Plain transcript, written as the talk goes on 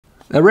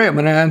All right, I'm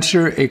going to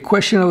answer a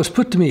question that was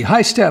put to me.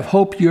 Hi, Stef.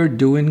 Hope you're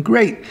doing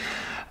great.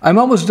 I'm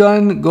almost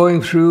done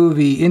going through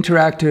the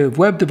interactive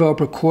web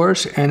developer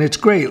course, and it's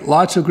great.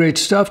 Lots of great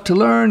stuff to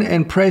learn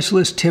and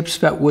priceless tips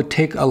that would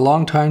take a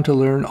long time to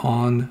learn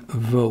on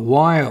the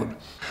wild.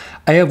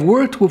 I have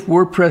worked with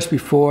WordPress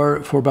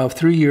before for about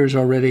 3 years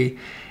already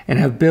and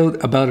have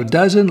built about a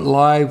dozen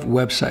live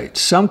websites,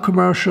 some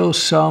commercial,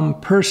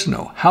 some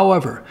personal.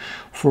 However,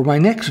 for my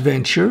next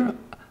venture,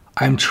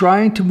 I'm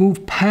trying to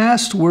move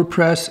past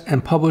WordPress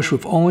and publish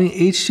with only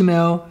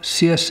HTML,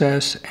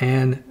 CSS,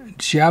 and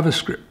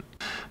JavaScript.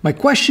 My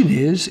question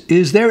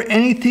is there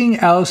anything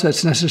else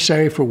that's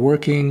necessary for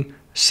working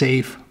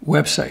safe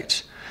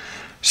websites?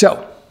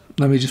 So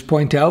let me just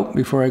point out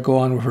before I go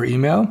on with her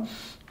email,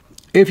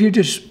 if you're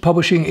just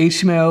publishing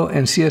HTML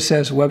and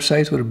CSS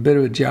websites with a bit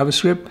of a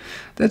JavaScript,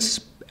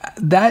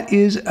 that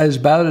is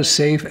about as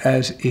safe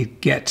as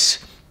it gets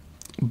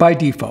by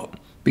default,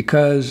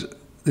 because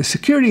the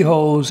security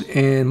holes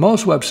in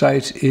most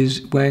websites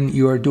is when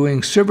you are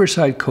doing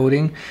server-side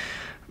coding,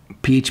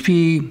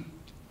 PHP,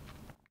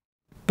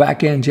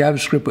 backend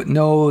JavaScript with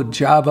Node,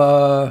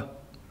 Java,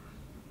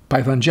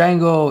 Python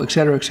Django,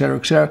 etc., etc.,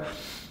 etc.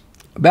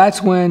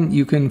 That's when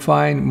you can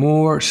find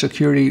more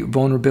security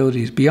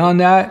vulnerabilities.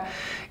 Beyond that,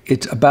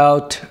 it's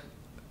about,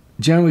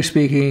 generally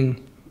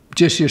speaking,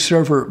 just your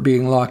server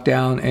being locked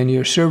down, and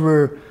your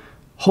server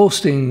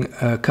hosting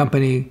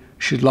company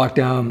should lock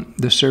down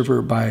the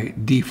server by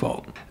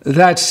default.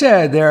 That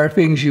said, there are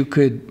things you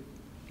could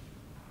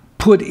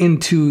put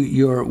into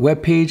your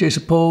web page, I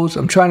suppose.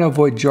 I'm trying to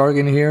avoid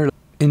jargon here.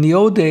 In the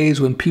old days,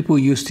 when people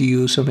used to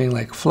use something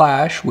like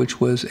Flash,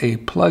 which was a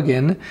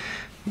plugin,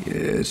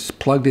 it's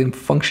plugged in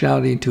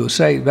functionality into a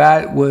site,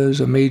 that was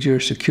a major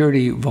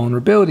security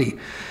vulnerability.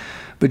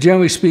 But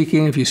generally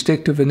speaking, if you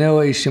stick to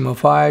vanilla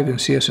HTML5 and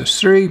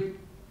CSS3,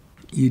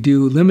 you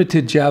do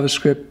limited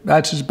JavaScript,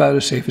 that's about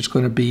as safe as it's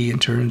going to be in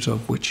terms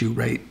of what you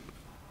write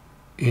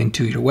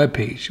into your web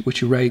page, what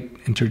you write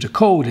in terms of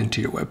code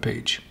into your web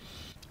page.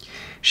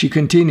 She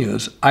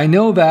continues, I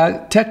know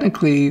that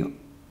technically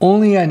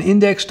only an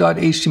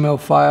index.html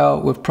file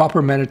with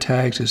proper meta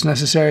tags is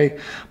necessary,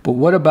 but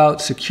what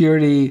about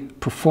security,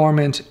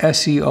 performance,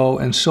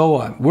 SEO, and so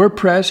on?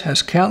 WordPress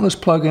has countless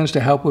plugins to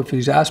help with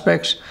these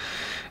aspects,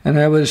 and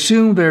I would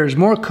assume there's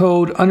more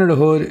code under the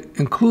hood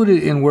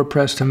included in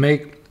WordPress to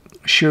make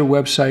sure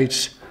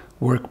websites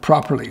work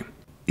properly.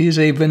 Is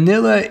a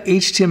vanilla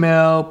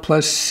HTML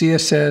plus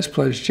CSS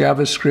plus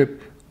JavaScript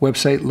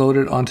website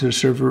loaded onto the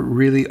server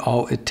really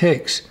all it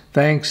takes?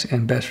 Thanks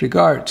and best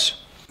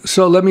regards.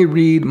 So let me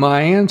read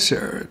my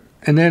answer,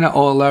 and then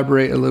I'll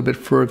elaborate a little bit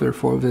further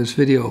for this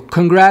video.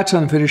 Congrats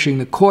on finishing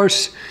the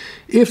course.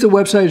 If the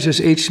website is just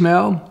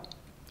HTML,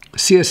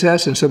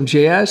 CSS, and some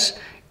JS,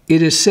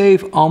 it is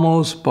safe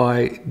almost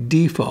by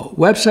default.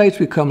 Websites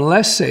become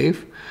less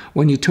safe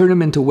when you turn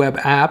them into web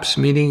apps,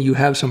 meaning you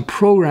have some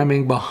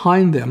programming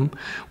behind them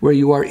where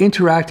you are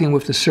interacting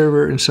with the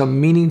server in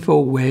some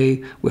meaningful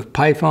way with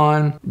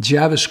Python,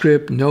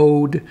 JavaScript,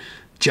 Node,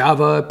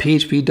 Java,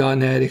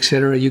 PHP.NET,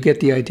 etc. You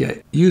get the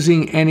idea.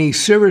 Using any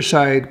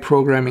server-side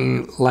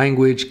programming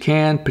language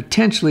can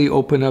potentially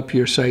open up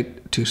your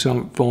site to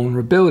some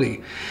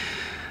vulnerability.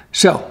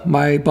 So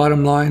my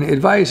bottom line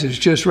advice is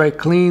just write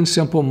clean,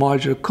 simple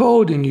modular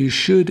code and you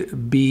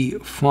should be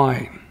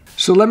fine.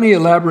 So let me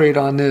elaborate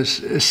on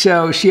this.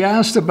 So she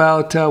asked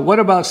about what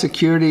about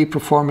security,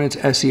 performance,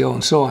 SEO,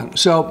 and so on.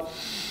 So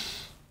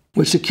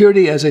with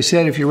security, as I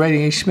said, if you're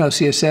writing HTML,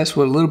 CSS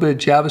with a little bit of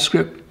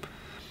JavaScript,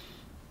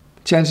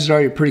 chances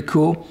are you're pretty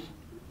cool.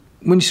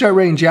 When you start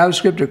writing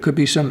JavaScript, there could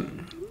be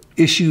some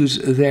issues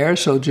there,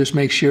 so just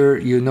make sure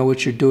you know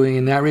what you're doing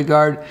in that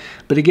regard.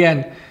 But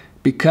again,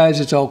 because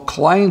it's all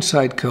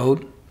client-side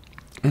code,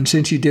 and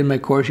since you did my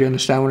course, you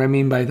understand what I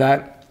mean by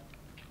that,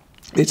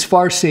 it's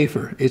far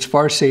safer. It's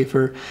far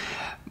safer.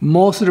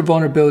 Most of the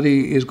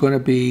vulnerability is going to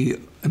be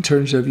in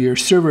terms of your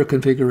server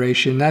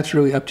configuration. That's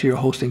really up to your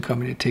hosting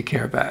company to take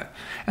care of that,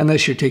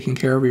 unless you're taking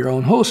care of your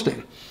own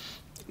hosting,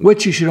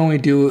 which you should only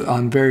do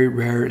on very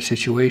rare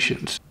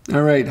situations.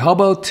 All right, how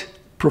about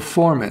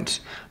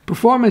performance?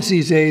 Performance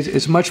these days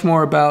is much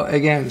more about,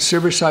 again,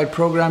 server-side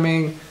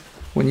programming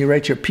when you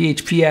write your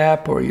PHP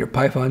app or your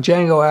Python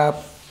Django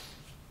app.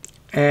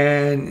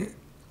 And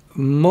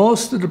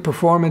most of the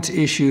performance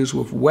issues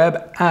with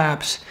web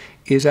apps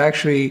is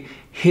actually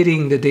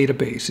hitting the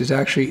database, is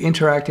actually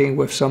interacting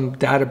with some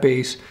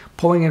database,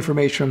 pulling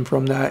information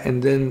from that,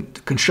 and then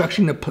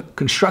constructing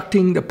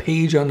the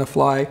page on the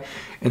fly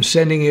and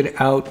sending it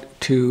out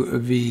to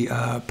the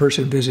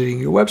person visiting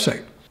your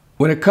website.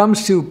 When it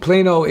comes to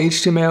plain old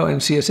HTML and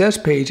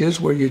CSS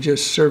pages where you're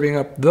just serving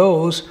up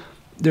those,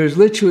 there's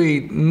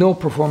literally no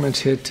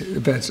performance hit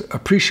that's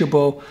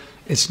appreciable.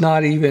 It's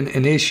not even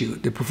an issue.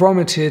 The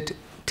performance hit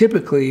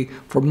typically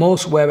for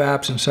most web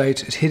apps and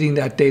sites is hitting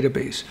that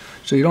database.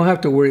 So you don't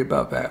have to worry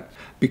about that.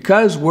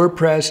 Because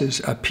WordPress is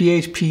a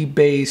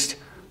PHP-based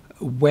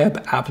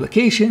web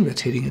application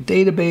that's hitting a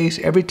database,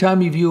 every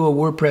time you view a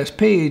WordPress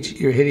page,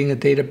 you're hitting a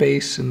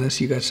database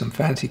unless you got some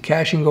fancy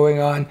caching going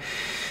on.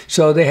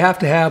 So they have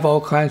to have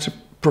all kinds of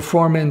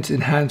performance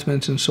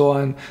enhancements and so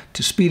on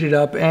to speed it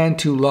up and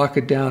to lock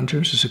it down in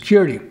terms of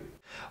security.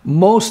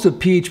 Most of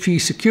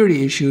PHP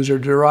security issues are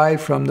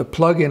derived from the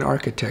plugin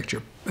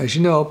architecture. As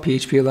you know,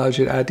 PHP allows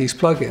you to add these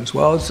plugins.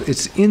 Well,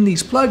 it's in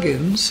these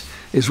plugins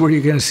is where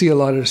you're going to see a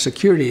lot of the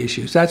security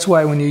issues. That's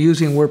why when you're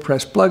using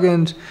WordPress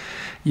plugins,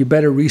 you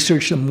better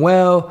research them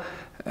well.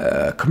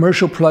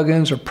 Commercial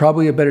plugins are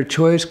probably a better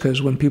choice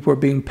because when people are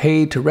being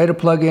paid to write a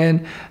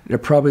plugin, they're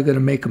probably going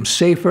to make them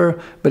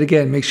safer. But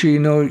again, make sure you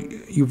know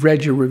you've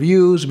read your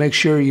reviews. Make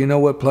sure you know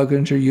what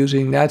plugins you're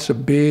using. That's a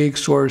big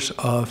source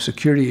of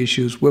security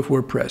issues with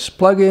WordPress.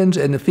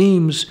 Plugins and the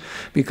themes,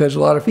 because a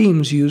lot of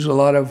themes use a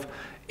lot of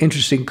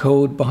interesting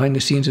code behind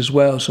the scenes as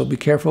well. So be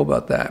careful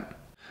about that.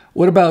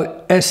 What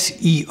about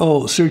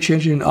SEO, search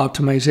engine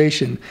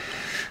optimization?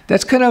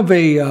 That's kind of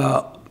a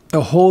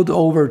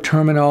holdover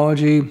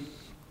terminology.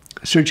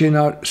 Search engine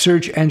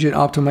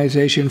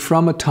optimization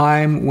from a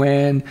time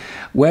when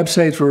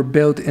websites were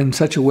built in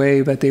such a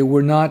way that they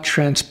were not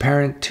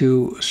transparent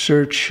to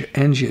search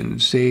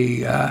engines.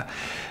 They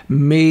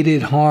made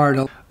it hard.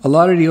 A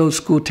lot of the old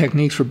school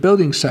techniques for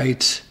building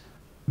sites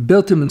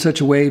built them in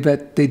such a way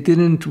that they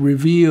didn't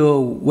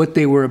reveal what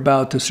they were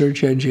about to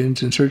search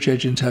engines, and search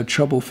engines had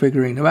trouble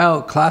figuring them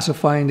out,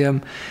 classifying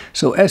them.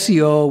 So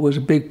SEO was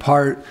a big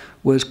part,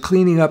 was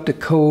cleaning up the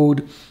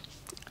code,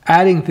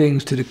 adding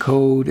things to the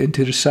code and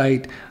to the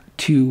site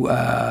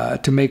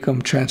to make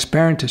them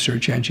transparent to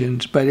search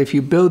engines. But if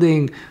you're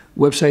building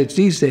websites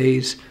these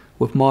days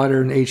with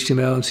modern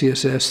HTML and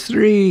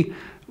CSS3,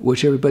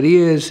 which everybody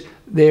is,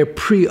 they're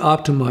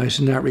pre-optimized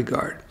in that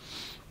regard.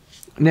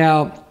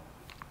 Now,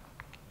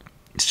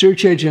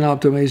 search engine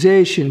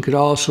optimization could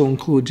also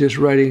include just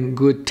writing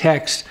good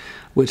text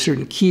with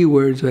certain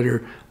keywords that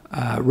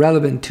are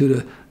relevant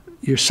to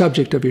your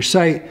subject of your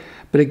site.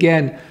 But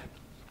again,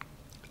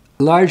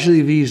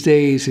 largely these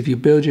days, if you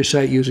build your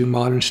site using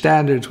modern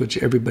standards, which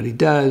everybody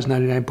does,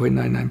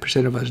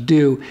 99.99% of us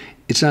do,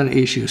 it's not an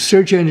issue.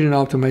 Search engine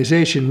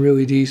optimization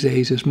really these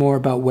days is more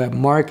about web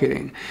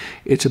marketing.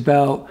 It's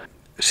about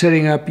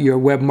setting up your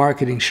web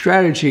marketing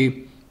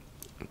strategy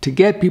to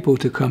get people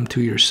to come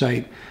to your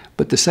site.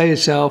 But the site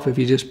itself, if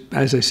you just,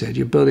 as I said,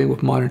 you're building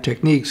with modern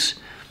techniques,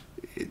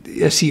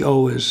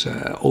 SEO is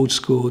old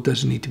school, it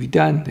doesn't need to be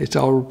done. It's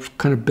all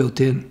kind of built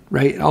in,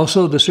 right?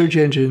 Also, the search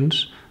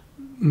engines,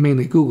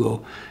 mainly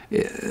Google,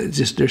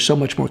 they're so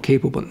much more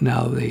capable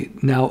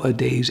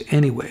nowadays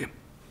anyway.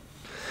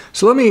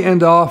 So let me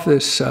end off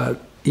this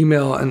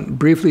email and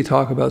briefly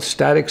talk about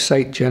static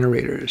site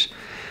generators.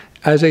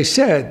 As I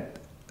said,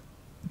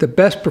 the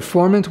best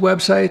performance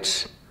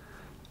websites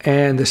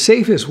and the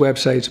safest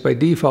websites by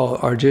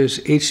default are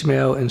just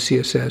HTML and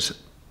CSS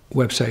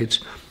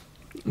websites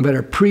that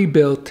are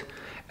pre-built,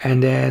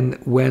 and then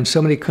when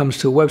somebody comes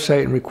to a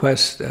website and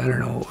requests, I don't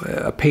know,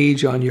 a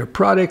page on your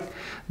product,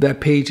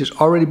 that page has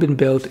already been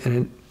built,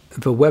 and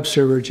the web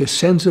server just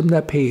sends them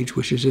that page,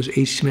 which is just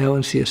HTML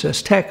and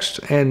CSS text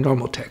and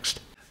normal text.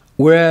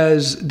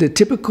 Whereas the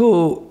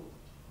typical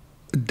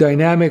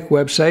dynamic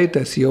website,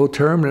 that's the old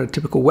term, and a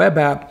typical web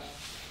app,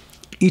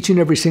 each and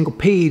every single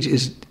page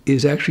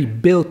is actually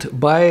built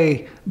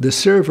by the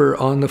server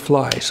on the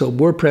fly. So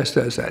WordPress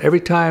does that.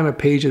 Every time a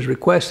page is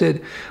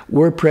requested,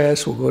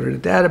 WordPress will go to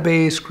the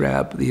database,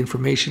 grab the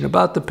information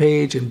about the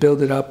page and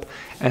build it up,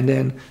 and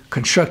then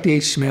construct the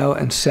HTML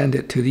and send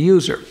it to the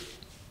user.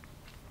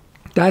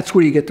 That's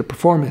where you get the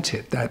performance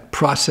hit, that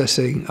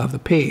processing of the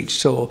page.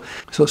 So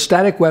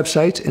static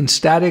websites and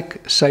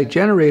static site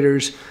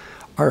generators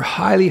are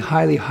highly,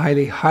 highly,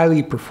 highly,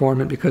 highly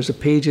performant because the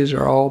pages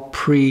are all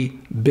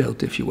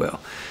pre-built, if you will.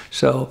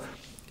 So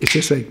it's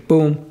just like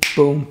boom,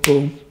 boom,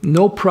 boom.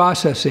 No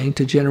processing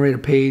to generate a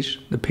page.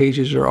 The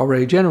pages are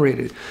already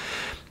generated.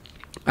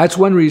 That's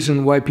one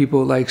reason why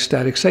people like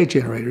static site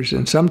generators,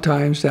 and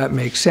sometimes that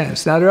makes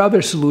sense. Now, there are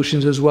other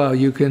solutions as well.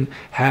 You can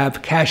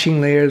have caching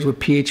layers with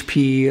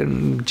PHP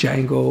and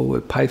Django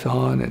with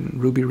Python and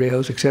Ruby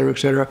Rails, etc.,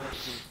 etc.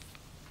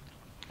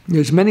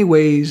 There's many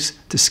ways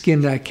to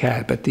skin that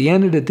cat, but at the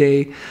end of the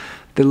day,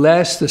 the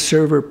less the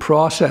server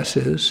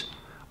processes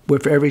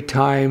with every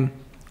time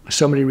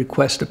somebody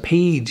requests a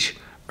page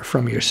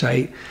from your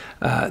site,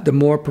 the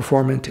more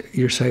performant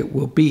your site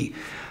will be.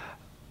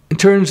 In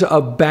terms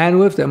of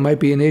bandwidth, that might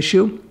be an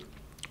issue.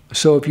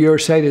 So if your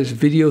site is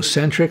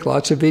video-centric,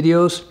 lots of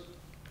videos,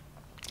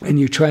 and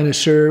you're trying to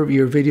serve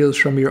your videos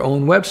from your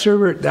own web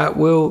server, that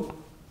will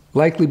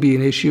likely be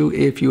an issue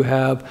if you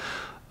have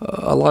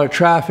a lot of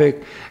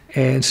traffic.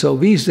 And so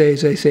these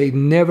days, I say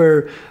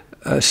never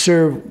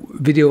serve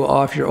video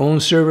off your own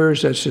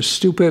servers. That's just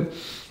stupid.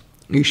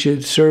 You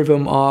should serve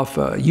them off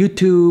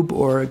YouTube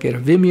or get a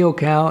Vimeo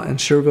account and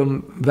serve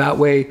them that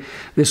way.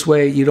 This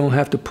way, you don't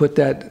have to put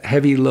that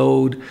heavy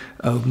load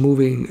of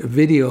moving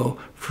video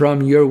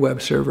from your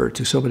web server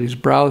to somebody's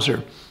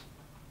browser.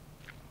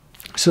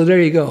 So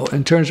there you go.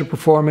 In terms of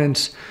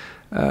performance,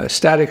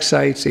 static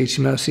sites,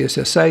 HTML,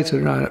 CSS sites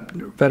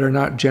that are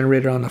not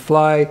generated on the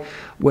fly,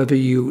 whether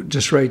you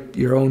just write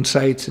your own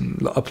sites and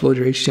upload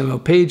your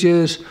HTML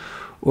pages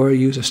or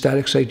use a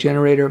static site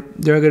generator,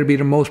 they're going to be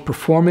the most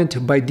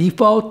performant by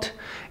default.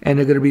 and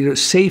they're going to be the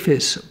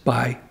safest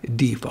by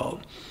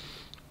default.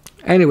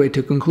 Anyway,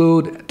 to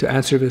conclude, to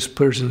answer this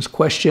person's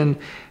question,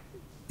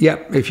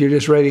 yep, if you're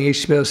just writing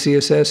HTML,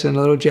 CSS, and a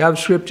little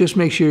JavaScript, just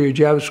make sure your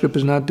JavaScript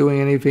is not doing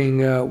anything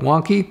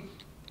wonky.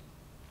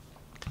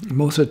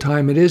 Most of the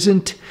time it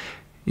isn't.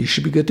 You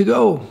should be good to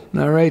go.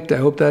 All right, I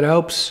hope that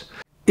helps.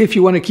 If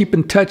you want to keep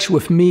in touch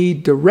with me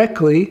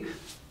directly,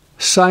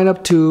 sign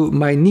up to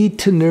my Need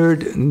to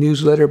Nerd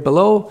newsletter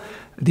below.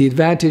 The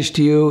advantage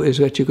to you is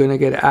that you're going to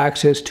get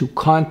access to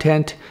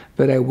content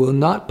that I will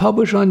not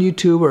publish on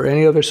YouTube or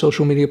any other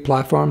social media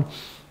platform.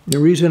 The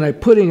reason I'm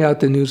putting out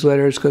the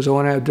newsletter is because I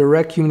want to have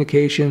direct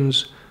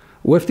communications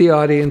with the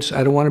audience.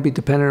 I don't want to be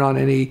dependent on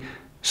any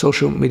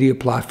social media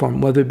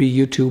platform, whether it be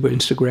YouTube or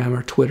Instagram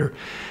or Twitter.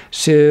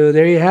 So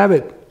there you have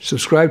it.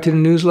 Subscribe to the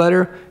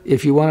newsletter.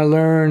 If you want to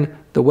learn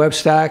the web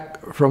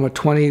stack from a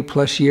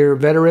 20+ year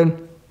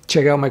veteran,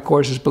 check out my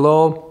courses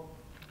below.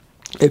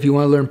 If you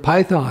want to learn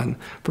Python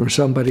from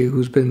somebody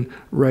who's been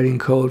writing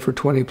code for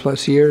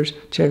 20+ years,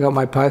 check out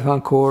my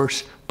Python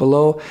course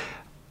below.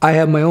 I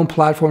have my own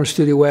platform,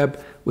 Studio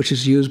Web, which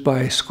is used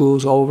by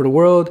schools all over the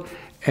world,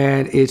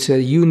 and it's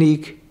a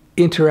unique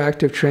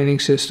interactive training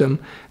system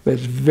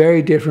that's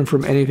very different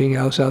from anything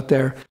else out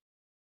there.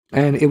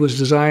 And it was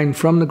designed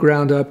from the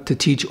ground up to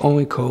teach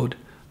only code,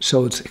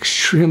 so it's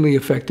extremely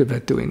effective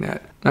at doing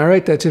that. All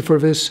right, that's it for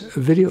this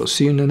video.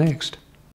 See you in the next.